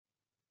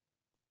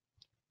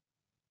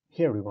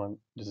Hey everyone,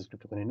 this is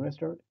Crypto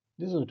Investor.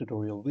 This is a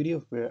tutorial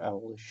video where I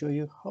will show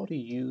you how to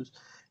use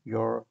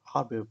your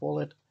hardware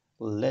wallet,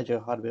 Ledger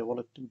hardware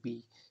wallet to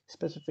be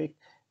specific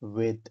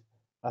with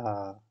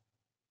uh,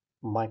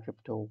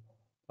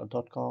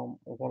 MyCrypto.com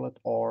wallet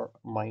or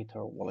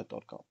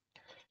MyEtherWallet.com.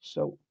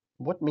 So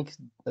what makes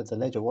the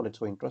Ledger wallet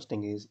so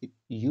interesting is it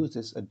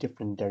uses a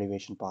different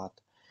derivation path.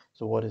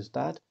 So what is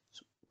that?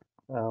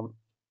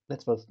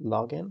 Let's first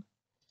log in,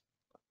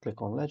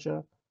 click on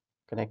Ledger,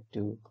 connect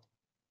to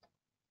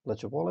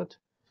Ledger Wallet.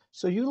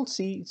 So you'll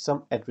see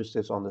some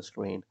addresses on the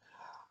screen.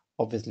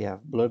 Obviously,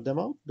 I've blurred them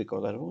out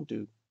because I don't want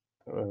to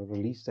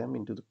release them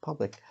into the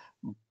public.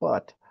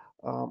 But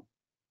um,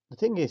 the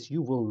thing is,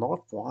 you will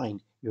not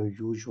find your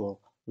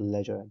usual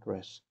Ledger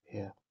address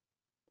here.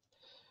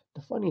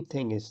 The funny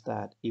thing is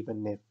that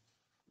even if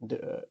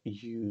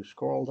you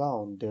scroll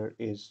down, there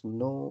is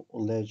no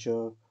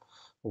Ledger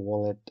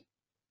Wallet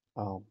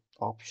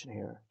option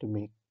here to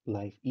make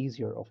life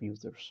easier of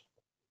users.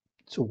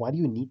 So why do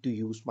you need to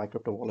use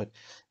MyCrypto Wallet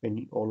when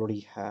you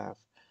already have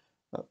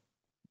uh,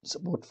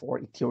 support for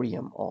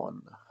Ethereum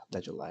on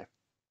Ledger Live?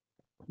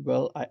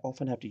 Well, I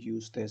often have to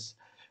use this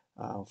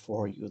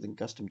for using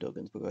custom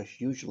tokens because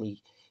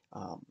usually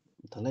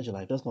the Ledger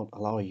Live does not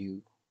allow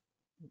you.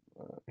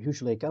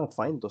 Usually, I cannot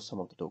find those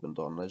some of the tokens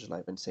on Ledger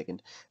Live. And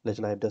second,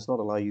 Ledger Live does not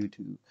allow you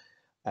to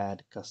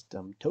add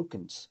custom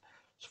tokens.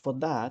 So for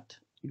that,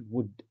 you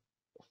would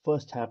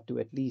first have to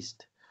at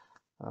least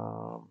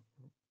um,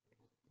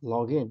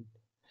 log in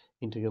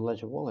into your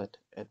Ledger wallet.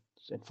 And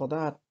for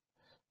that,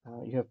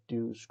 you have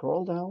to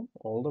scroll down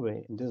all the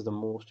way. And this is the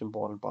most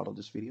important part of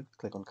this video.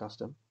 Click on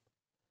custom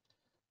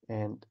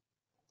and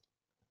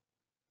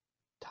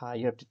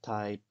you have to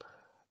type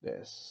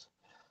this.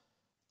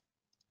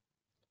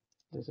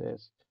 This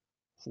is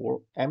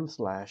for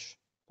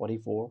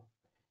m/44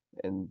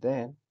 and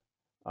then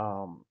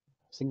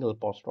single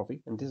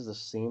apostrophe, and this is the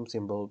same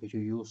symbol which you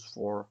use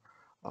for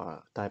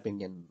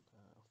typing in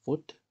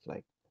foot.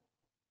 Like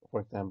for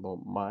example,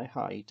 my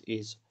height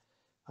is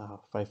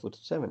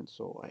 5'7",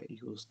 so I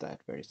use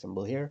that very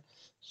symbol here.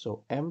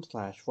 So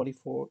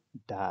m/44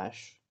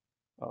 dash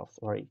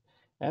sorry,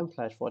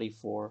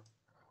 m/44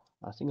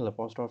 single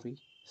apostrophe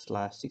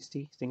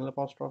 /60 single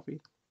apostrophe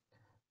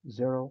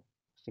 0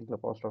 single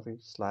apostrophe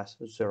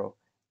 /0,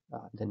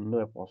 then no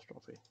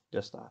apostrophe,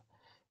 just that.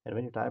 And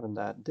when you type in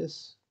that,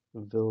 this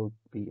will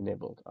be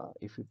enabled.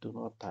 If you do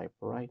not type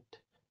right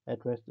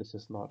address, this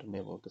is not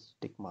enabled, this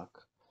tick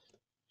mark.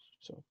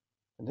 So,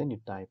 and then you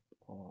type,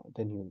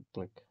 then you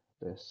click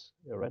this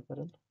red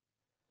button,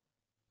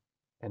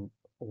 and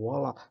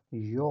voila,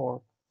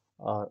 your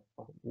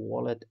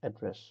wallet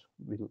address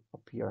will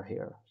appear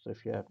here. So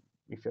if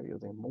you're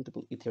using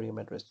multiple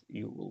Ethereum address,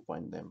 you will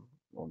find them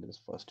on this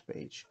first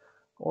page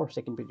or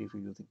second page if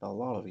you're using a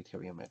lot of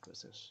Ethereum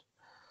addresses.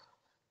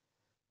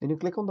 Then you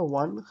click on the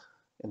one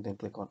and then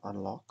click on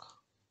unlock.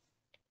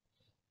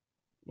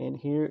 And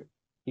here,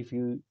 if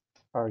you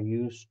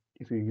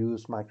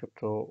use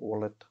MyCrypto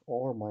wallet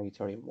or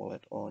MyEthereum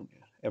wallet on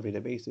everyday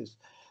basis,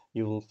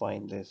 you will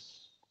find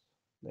this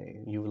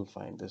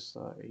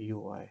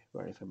UI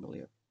very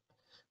familiar.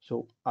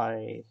 So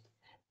I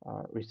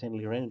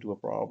recently ran into a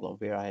problem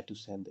where I had to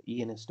send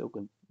the ENS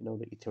token,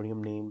 the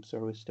Ethereum name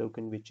service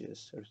token, which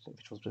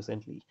was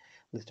recently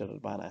listed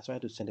at Binance. So I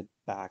had to send it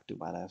back to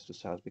Binance to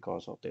sell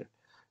because of their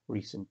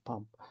recent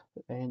pump,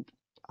 and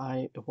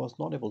I was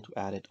not able to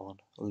add it on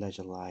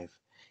Ledger Live,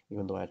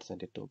 even though I had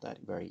sent it to that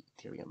very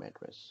Ethereum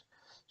address.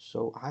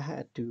 So I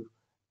had to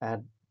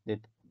add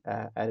it,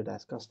 add it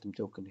as custom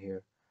token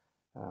here,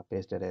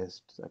 paste it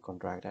as a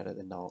contract added,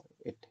 and now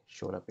it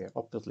showed up here.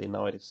 Obviously,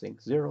 now it is saying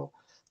 0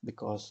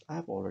 because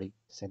I've already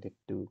sent it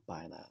to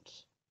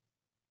Binance.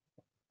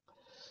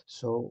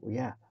 So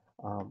yeah,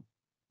 um,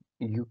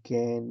 you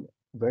can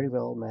very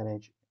well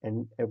manage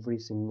every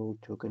single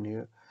token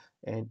here,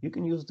 and you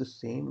can use the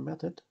same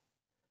method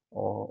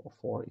or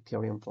for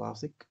Ethereum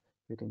Classic.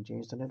 You can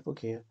change the network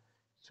here,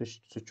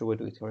 switch over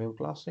to Ethereum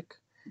Classic,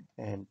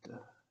 and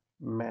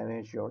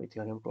manage your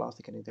Ethereum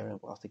Classic and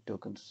Ethereum Classic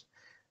tokens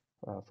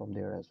from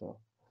there as well.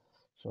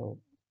 So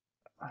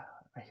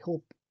I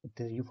hope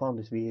that you found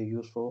this video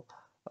useful.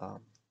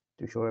 Um,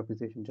 to show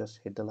appreciation, just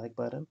hit the like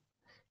button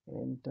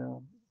and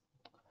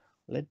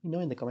let me know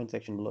in the comment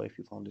section below if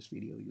you found this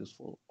video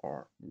useful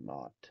or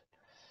not.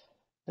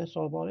 That's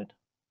all about it.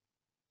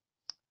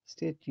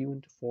 Stay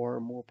tuned for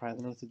more price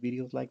analysis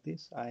videos like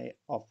this. I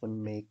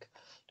often make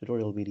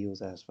tutorial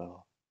videos as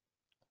well.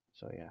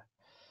 So yeah,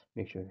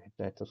 make sure to hit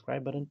that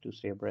subscribe button to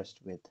stay abreast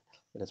with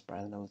latest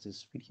price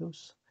analysis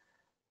videos.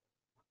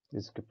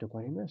 This is Crypto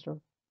Coin Investor.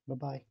 Bye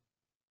bye.